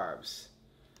 Total carbs.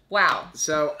 Wow.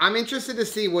 So I'm interested to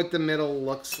see what the middle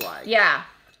looks like. Yeah.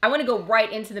 I want to go right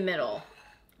into the middle.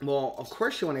 Well, of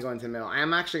course you want to go into the middle. I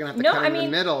am actually going to have to cut in the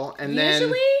middle. And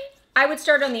usually, I would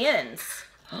start on the ends.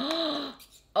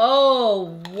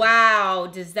 Oh, wow.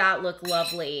 Does that look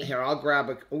lovely? Here, I'll grab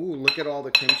a... Ooh, look at all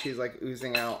the cream cheese like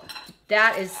oozing out.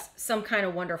 That is some kind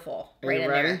of wonderful. Are you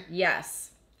ready? There.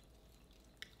 Yes.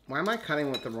 Why am I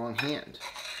cutting with the wrong hand?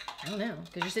 I don't know.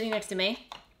 Because you're sitting next to me.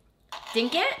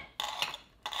 Dink it?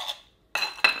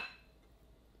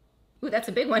 Ooh, that's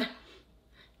a big one.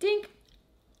 Dink.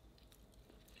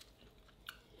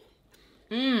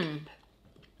 Mmm.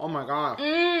 Oh my God.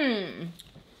 Mmm.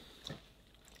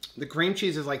 The cream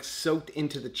cheese is like soaked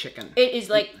into the chicken. It is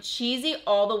like cheesy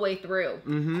all the way through.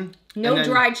 Mm-hmm. No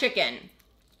dry chicken.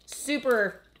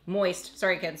 Super moist.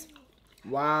 Sorry, kids.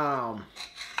 Wow.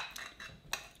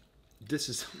 This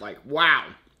is like, wow.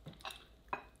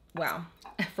 Wow.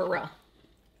 For real.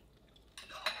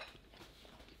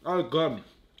 Oh, good.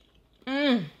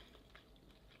 Mmm.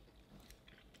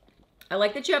 I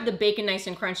like that you have the bacon nice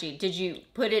and crunchy. Did you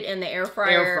put it in the air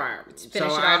fryer? Air fryer. So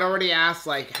I'd already asked,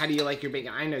 like, how do you like your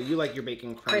bacon? I know you like your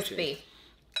bacon crunchy. Crispy.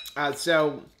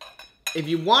 So if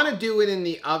you want to do it in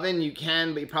the oven, you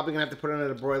can, but you're probably going to have to put it under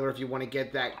the broiler if you want to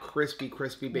get that crispy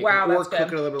bacon. Wow, or cook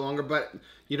it a little bit longer, but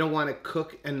you don't want to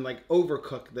cook and, like,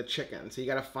 overcook the chicken. So you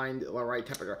got to find the right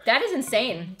temperature. That is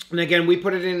insane. And again, we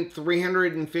put it in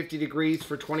 350 degrees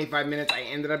for 25 minutes. I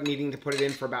ended up needing to put it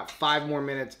in for about 5 more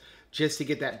minutes just to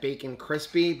get that bacon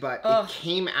crispy, but it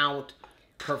came out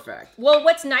perfect. Well,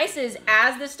 what's nice is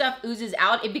as the stuff oozes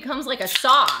out, it becomes like a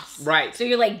sauce. Right. So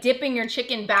you're like dipping your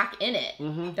chicken back in it.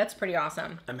 Mm-hmm. That's pretty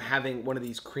awesome. I'm having one of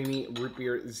these creamy root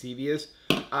beer Zevias.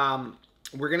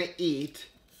 We're going to eat.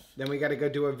 Then we got to go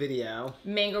do a video.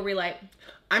 Mango relight.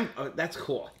 That's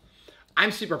cool.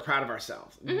 I'm super proud of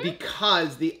ourselves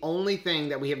because the only thing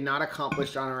that we have not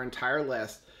accomplished on our entire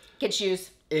list. Get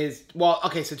shoes.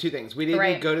 So 2 things. We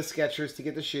didn't go to Skechers to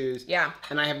get the shoes. Yeah.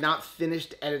 And I have not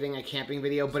finished editing a camping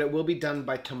video, but it will be done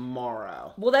by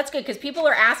tomorrow. Well, that's good because people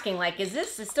are asking, like, is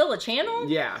this still a channel?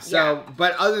 Yeah. So,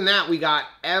 but other than that, we got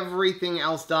everything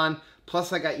else done.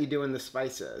 Plus, I got you doing the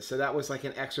spices, so that was like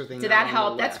an extra thing. Did that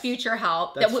help? That's future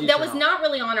help. That was not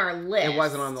really on our list. It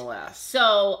wasn't on the list.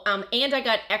 So, and I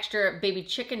got extra baby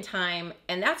chicken time,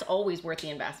 and that's always worth the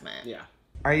investment. Yeah.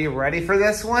 Are you ready for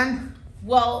this one?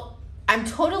 Well, I'm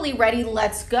totally ready.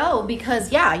 Let's go.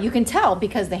 Because, yeah, you can tell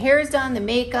because the hair is done, the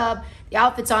makeup, the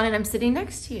outfit's on, and I'm sitting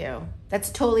next to you. That's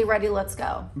totally ready. Let's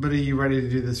go. But are you ready to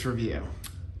do this review?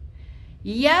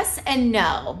 Yes and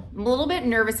no. I'm a little bit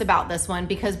nervous about this one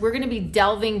because we're going to be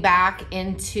delving back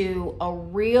into a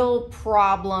real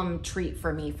problem treat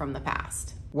for me from the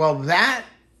past. Well, that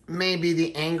may be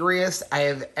the angriest I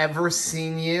have ever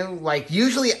seen you. Like,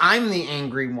 usually I'm the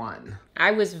angry one. I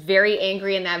was very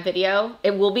angry in that video.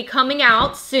 It will be coming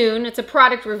out soon. It's a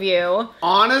product review.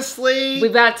 Honestly,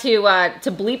 we've got to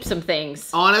bleep some things.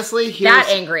 Honestly, here's that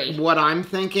angry. What I'm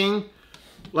thinking.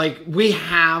 Like, we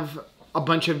have a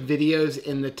bunch of videos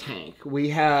in the tank.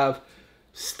 We have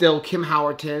still Kim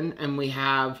Howerton, and we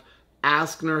have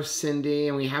Ask Nurse Cindy,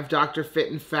 and we have Dr. Fit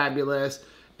and Fabulous,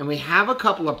 and we have a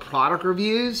couple of product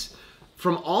reviews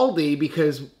from Aldi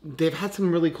because they've had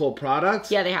some really cool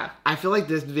products. Yeah, they have. I feel like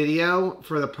this video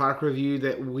for the product review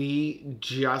that we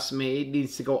just made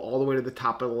needs to go all the way to the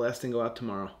top of the list and go out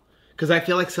tomorrow. Because I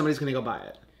feel like somebody's going to go buy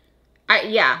it.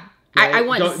 Yeah. Right? I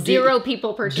want zero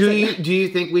people purchasing. Do you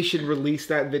think we should release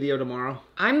that video tomorrow?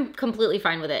 I'm completely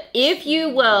fine with it. If you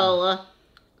will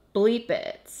bleep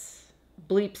it.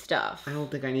 Bleep stuff. I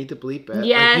don't think I need to bleep it.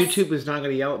 Yes. Like, YouTube is not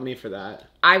going to yell at me for that.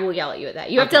 I will yell at you at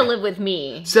that. You have to live with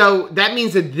me. So that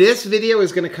means that this video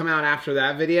is going to come out after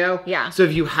that video. Yeah. So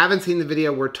if you haven't seen the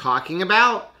video we're talking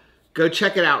about, go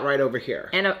check it out right over here.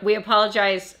 And we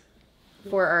apologize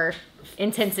for our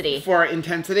intensity.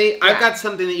 Yeah. I've got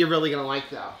something that you're really going to like,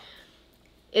 though.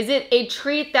 Is it a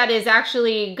treat that is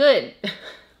actually good?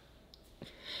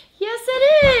 Yes,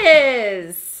 it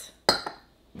is.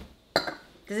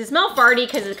 Does it smell farty?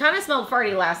 Because it kind of smelled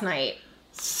farty last night.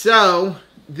 So,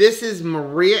 this is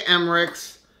Maria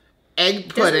Emmerich's egg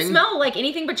pudding. Doesn't smell like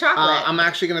anything but chocolate. I'm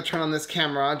actually going to turn on this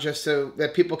camera just so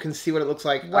that people can see what it looks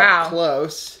like up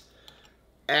close.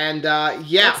 And,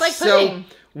 yeah. It's like pudding.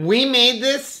 So, we made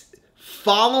this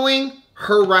following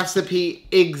her recipe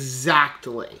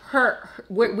exactly.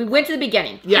 We went to the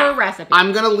beginning. Yeah. Her recipe.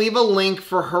 I'm going to leave a link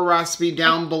for her recipe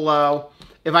down below.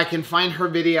 If I can find her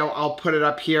video, I'll put it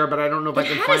up here, but I don't know if I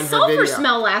can find her video. It had a sulfur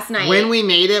smell last night. When we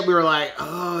made it, we were like,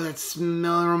 oh, that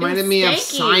smell reminded me of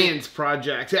science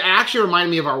projects. It actually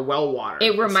reminded me of our well water.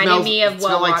 It reminded me of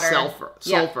well water. It smelled like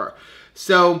sulfur.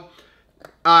 So,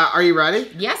 are you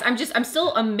ready? Yes, I'm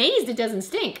still amazed it doesn't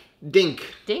stink.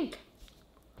 Dink. Dink.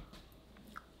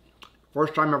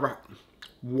 First time ever.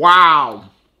 Wow.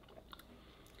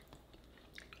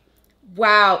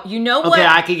 Wow. You know what? Okay,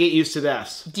 I could get used to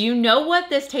this. Do you know what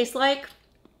this tastes like?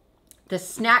 The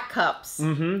snack cups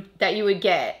that you would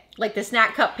get. Like the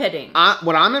snack cup pudding.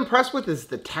 What I'm impressed with is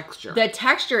the texture. The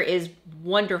texture is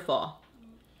wonderful.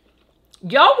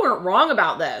 Y'all weren't wrong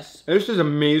about this. This is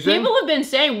amazing. People have been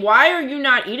saying, why are you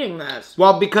not eating this?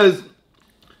 Well, because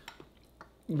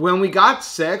when we got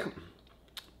sick,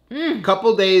 a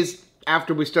couple days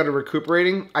after we started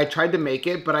recuperating, I tried to make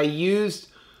it, but I used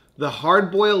the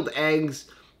hard-boiled eggs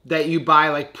that you buy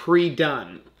like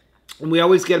pre-done. And we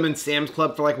always get them in Sam's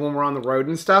Club for like when we're on the road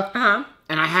and stuff. And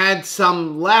I had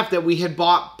some left that we had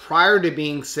bought prior to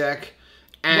being sick.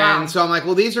 And so I'm like,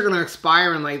 well, these are going to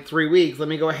expire in like 3 weeks. Let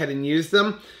me go ahead and use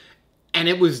them. And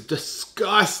it was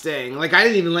disgusting. Like, I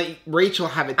didn't even let Rachel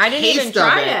have a taste of it. I didn't even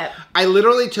try it. I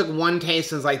literally took one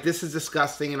taste and was like, this is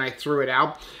disgusting, and I threw it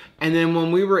out. And then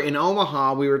when we were in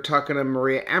Omaha, we were talking to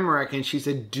Maria Emmerich, and she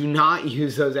said, do not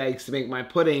use those eggs to make my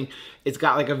pudding. It's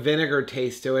got like a vinegar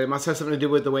taste to it. It must have something to do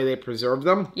with the way they preserve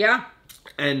them. Yeah.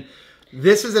 And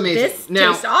this is amazing. This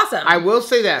tastes awesome. I will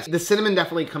say this. The cinnamon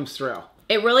definitely comes through.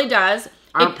 It really does.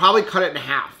 I'll probably cut it in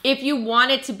half. If you want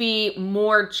it to be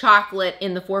more chocolate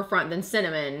in the forefront than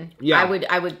cinnamon, I would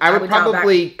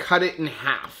probably cut it in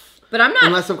half. But I'm not.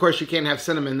 Unless, of course, you can't have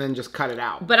cinnamon, then just cut it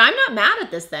out. But I'm not mad at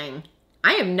this thing.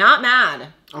 I am not mad.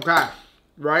 Okay.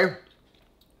 Right?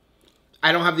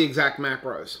 I don't have the exact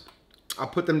macros. I'll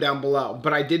put them down below.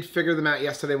 But I did figure them out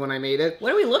yesterday when I made it.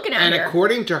 What are we looking at here? And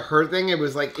according to her thing, it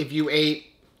was like if you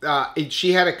ate...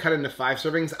 she had it cut into 5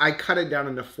 servings. I cut it down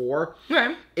into 4.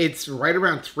 Okay. It's right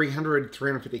around 300,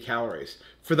 350 calories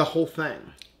for the whole thing.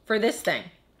 For this thing?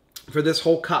 For this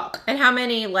whole cup. And how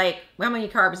many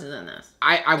carbs is in this?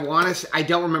 I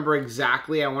don't remember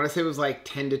exactly. I want to say it was like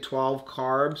 10 to 12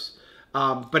 carbs.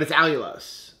 But it's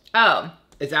allulose. Oh.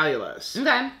 It's allulose.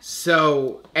 Okay.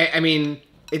 So, I mean,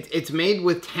 it's made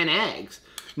with 10 eggs.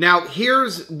 Now,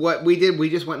 here's what we did. We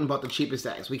just went and bought the cheapest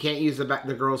eggs. We can't use the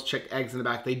girls' chick eggs in the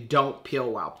back. They don't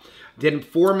peel well. Did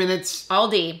 4 minutes.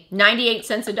 Aldi, 98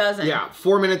 cents a dozen. Yeah,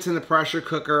 4 minutes in the pressure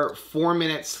cooker, 4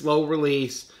 minutes slow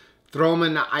release. Throw them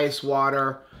in the ice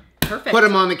water. Perfect. Put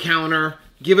them on the counter.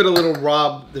 Give it a little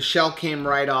rub. The shell came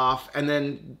right off. And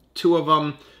then 2 of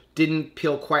them didn't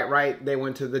peel quite right. They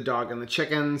went to the dog and the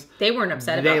chickens. They weren't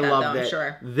upset about that, though, I'm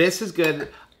sure. This is good.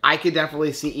 I could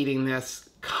definitely see eating this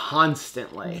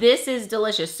constantly. This is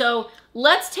delicious. So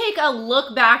let's take a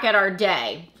look back at our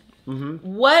day.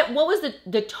 What was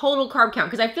the total carb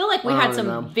count? Because I feel like we had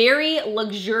some very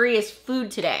luxurious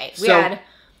food today. We had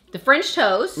the French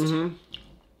toast. And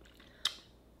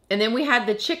then we had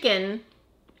the chicken,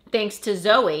 thanks to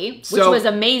Zoe, which was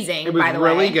amazing, by the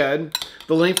way. It was really good.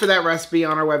 The link for that recipe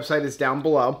on our website is down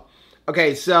below.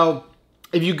 Okay, so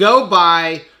if you go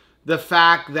by the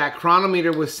fact that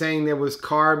Chronometer was saying there was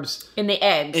carbs in the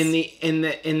eggs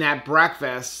in that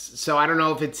breakfast, so I don't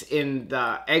know if it's in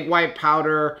the egg white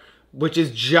powder, which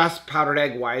is just powdered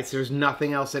egg whites. There's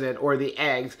nothing else in it, or the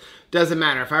eggs. Doesn't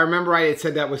matter. If I remember right, it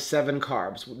said that was 7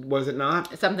 carbs. Was it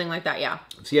not? Something like that, yeah.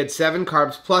 So you had 7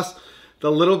 carbs plus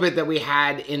the little bit that we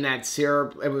had in that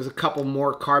syrup. It was a couple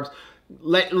more carbs.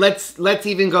 Let's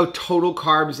even go total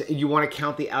carbs. You want to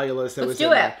count the allulose that was in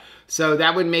there. So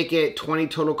that would make it 20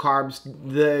 total carbs.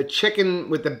 The chicken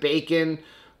with the bacon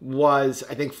was,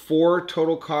 I think, 4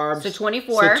 total carbs. So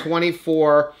 24. So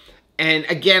 24. And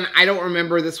again, I don't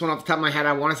remember this one off the top of my head.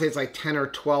 I want to say it's like 10 or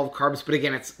 12 carbs, but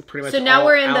again, it's pretty much. So now all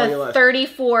we're in allulose. the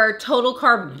 34 total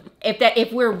carb.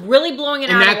 If we're really blowing it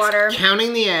out of water,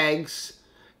 counting the eggs,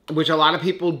 which a lot of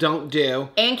people don't do,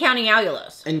 and counting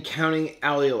allulose.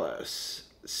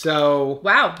 So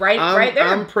wow, right there.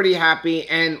 I'm pretty happy.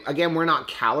 And again, we're not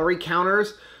calorie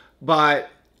counters,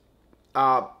 but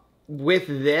with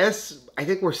this, I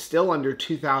think we're still under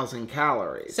 2,000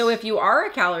 calories. So if you are a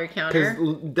calorie counter,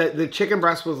 because the chicken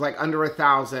breast was like under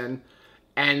 1,000,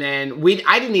 and then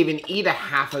I didn't even eat a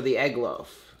half of the egg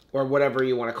loaf, or whatever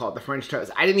you want to call it, the French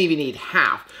toast. I didn't even eat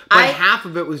half, but half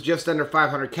of it was just under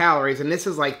 500 calories, and this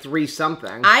is like 3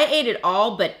 something. I ate it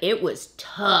all, but it was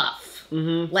tough.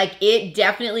 Like, it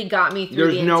definitely got me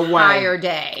through the entire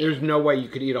day. There's no way you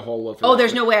could eat a whole loaf. Oh,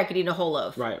 there's no way I could eat a whole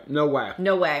loaf. Right, no way.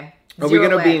 No way. Are we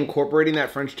going to be incorporating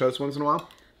that French toast once in a while?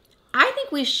 I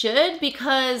think we should,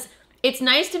 because it's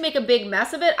nice to make a big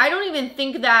mess of it. I don't even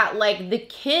think that, like, the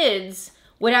kids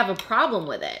would have a problem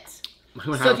with it. I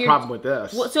would have a problem with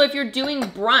this. Well, so if you're doing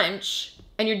brunch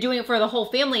and you're doing it for the whole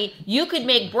family, you could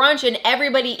make brunch and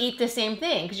everybody eat the same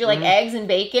thing. Because you're like eggs and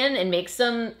bacon, and make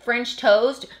some French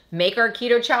toast, make our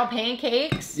keto chow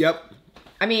pancakes. Yep.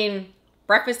 I mean,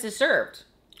 breakfast is served.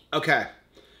 Okay.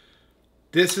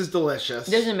 This is delicious.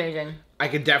 This is amazing. I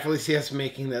could definitely see us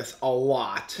making this a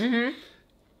lot. Is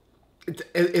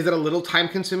it a little time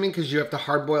consuming because you have to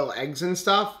hard boil eggs and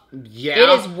stuff? Yeah.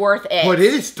 It is worth it. But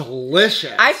it is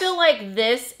delicious. I feel like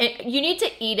this, you need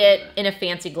to eat it in a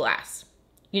fancy glass.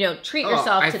 You know, treat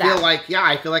yourself to that.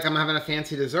 I feel like I'm having a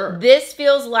fancy dessert. This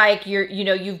feels like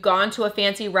you've gone to a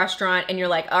fancy restaurant and you're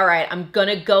like, all right, I'm going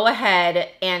to go ahead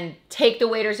and take the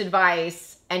waiter's advice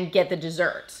and get the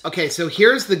dessert. Okay, so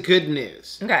here's the good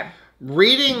news. Okay.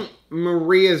 Reading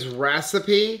Maria's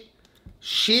recipe,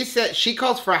 she said she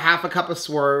calls for a half a cup of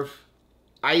swerve.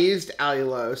 I used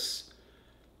allulose,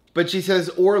 but she says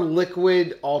or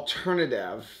liquid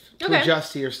alternative to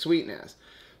adjust to your sweetness.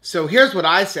 So here's what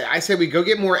I say. I say we go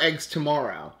get more eggs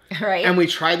tomorrow. Right. And we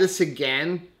try this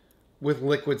again with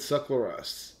liquid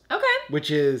sucralose. Okay.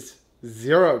 Which is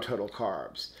 0 total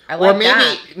carbs. I like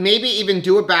maybe even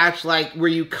do a batch like where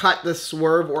you cut the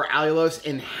swerve or allulose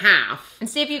in half. And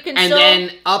see if you can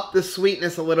then up the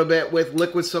sweetness a little bit with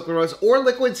liquid sucralose or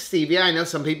liquid stevia. I know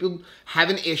some people have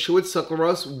an issue with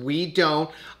sucralose. We don't.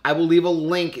 I will leave a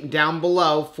link down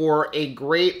below for a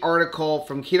great article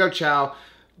from Keto Chow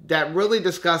that really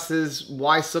discusses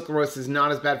why sucralose is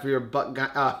not as bad for your gut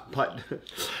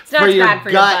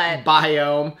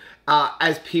biome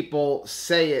as people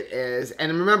say it is.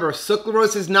 And remember,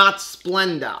 sucralose is not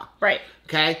Splenda. Right.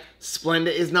 Okay?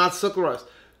 Splenda is not sucralose.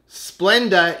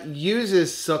 Splenda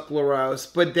uses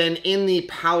sucralose, but then in the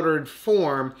powdered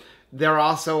form, they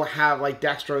also have like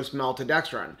dextrose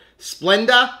maltodextrin.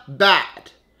 Splenda,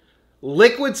 bad.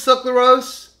 Liquid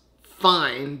sucralose,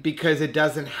 fine, because it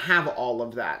doesn't have all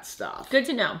of that stuff. Good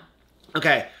to know.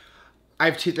 Okay, I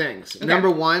have 2 things. Okay. Number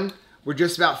 1, we're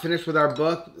just about finished with our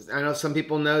book. I know some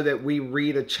people know that we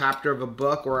read a chapter of a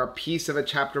book or a piece of a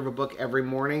chapter of a book every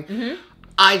morning.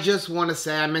 I just want to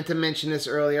say, I meant to mention this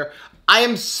earlier, I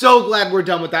am so glad we're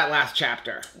done with that last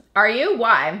chapter. Are you?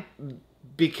 Why?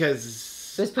 Because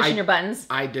Yes. It was pushing your buttons?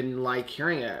 I didn't like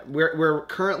hearing it. We're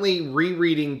currently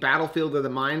rereading Battlefield of the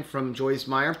Mind from Joyce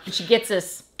Meyer. She gets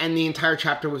us. And the entire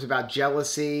chapter was about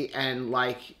jealousy and,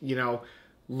 like, you know,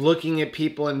 looking at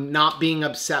people and not being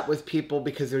upset with people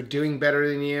because they're doing better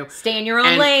than you. Stay in your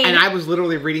own lane. And I was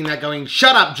literally reading that going,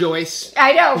 shut up, Joyce.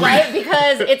 I know, right?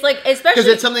 Because it's like, especially... Because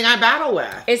it's something I battle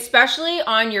with. Especially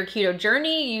on your keto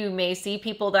journey, you may see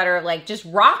people that are like just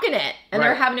rocking it. And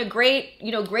they're having a great,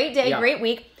 you know, great day, great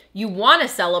week. You want to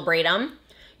celebrate them.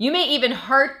 You may even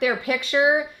heart their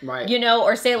picture, you know,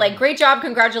 or say like, great job,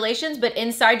 congratulations. But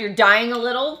inside you're dying a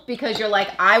little because you're like,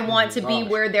 I want to be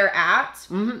where they're at.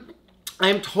 Mm-hmm. I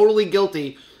am totally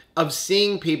guilty of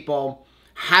seeing people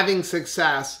having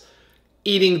success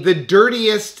eating the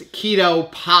dirtiest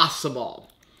keto possible.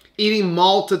 Eating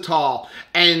maltitol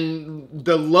and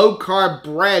the low-carb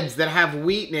breads that have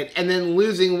wheat in it and then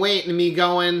losing weight and me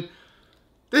going,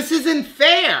 this isn't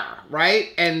fair,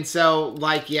 right? And so,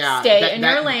 like, yeah. Stay in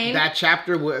your lane. That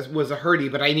chapter was a hurty,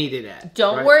 but I needed it.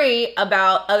 Don't worry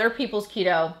about other people's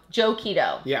keto. Joe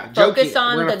Keto. Yeah, Joe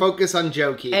Keto. We're going to focus on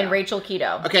Joe Keto. And Rachel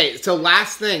Keto. Okay, so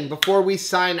last thing, before we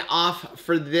sign off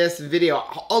for this video.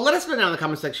 Oh, let us know down in the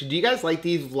comment section. Do you guys like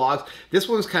these vlogs? This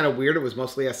one was kind of weird. It was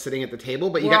mostly us sitting at the table,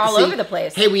 but you got to see. We're all over the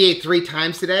place. Hey, we ate 3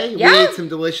 times today. Yeah. We ate some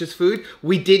delicious food.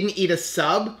 We didn't eat a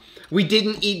sub. We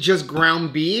didn't eat just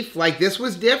ground beef. Like, this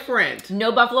was different.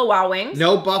 No Buffalo Wild Wings.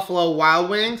 No Buffalo Wild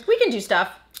Wings. We can do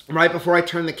stuff. Right before I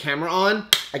turned the camera on,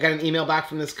 I got an email back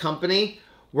from this company.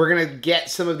 We're going to get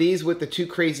some of these with the 2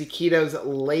 Crazy Ketos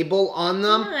label on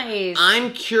them. Nice.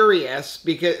 I'm curious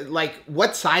because, like,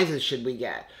 what sizes should we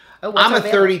get? Oh, I'm a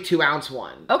 32-ounce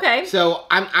one. Okay. So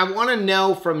I want to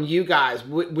know from you guys,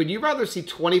 would you rather see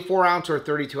 24-ounce or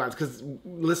 32-ounce? Because,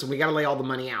 listen, we got to lay all the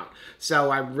money out.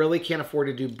 So I really can't afford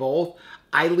to do both.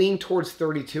 I lean towards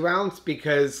 32-ounce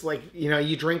because, like, you know,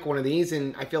 you drink one of these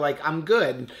and I feel like I'm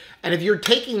good. And if you're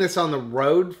taking this on the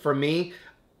road, for me,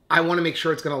 I want to make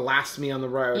sure it's going to last me on the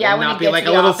road. Yeah, and not be like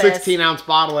a little 16-ounce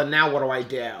bottle and now what do I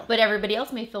do? But everybody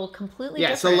else may feel completely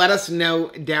different. So let us know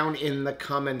down in the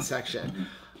comment section.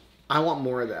 I want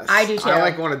more of this. I do too.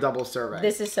 I want a double serving.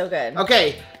 This is so good.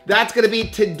 Okay, that's going to be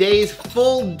today's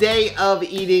full day of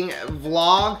eating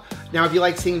vlog. Now, if you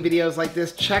like seeing videos like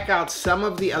this, check out some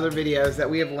of the other videos that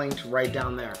we have linked right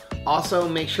down there. Also,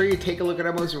 make sure you take a look at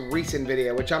our most recent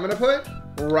video, which I'm going to put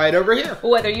right over here.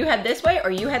 Whether you head this way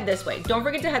or you head this way, don't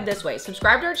forget to head this way.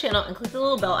 Subscribe to our channel and click the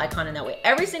little bell icon in that way.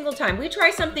 Every single time we try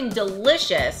something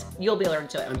delicious, you'll be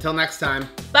alerted to it. Until next time.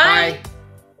 Bye.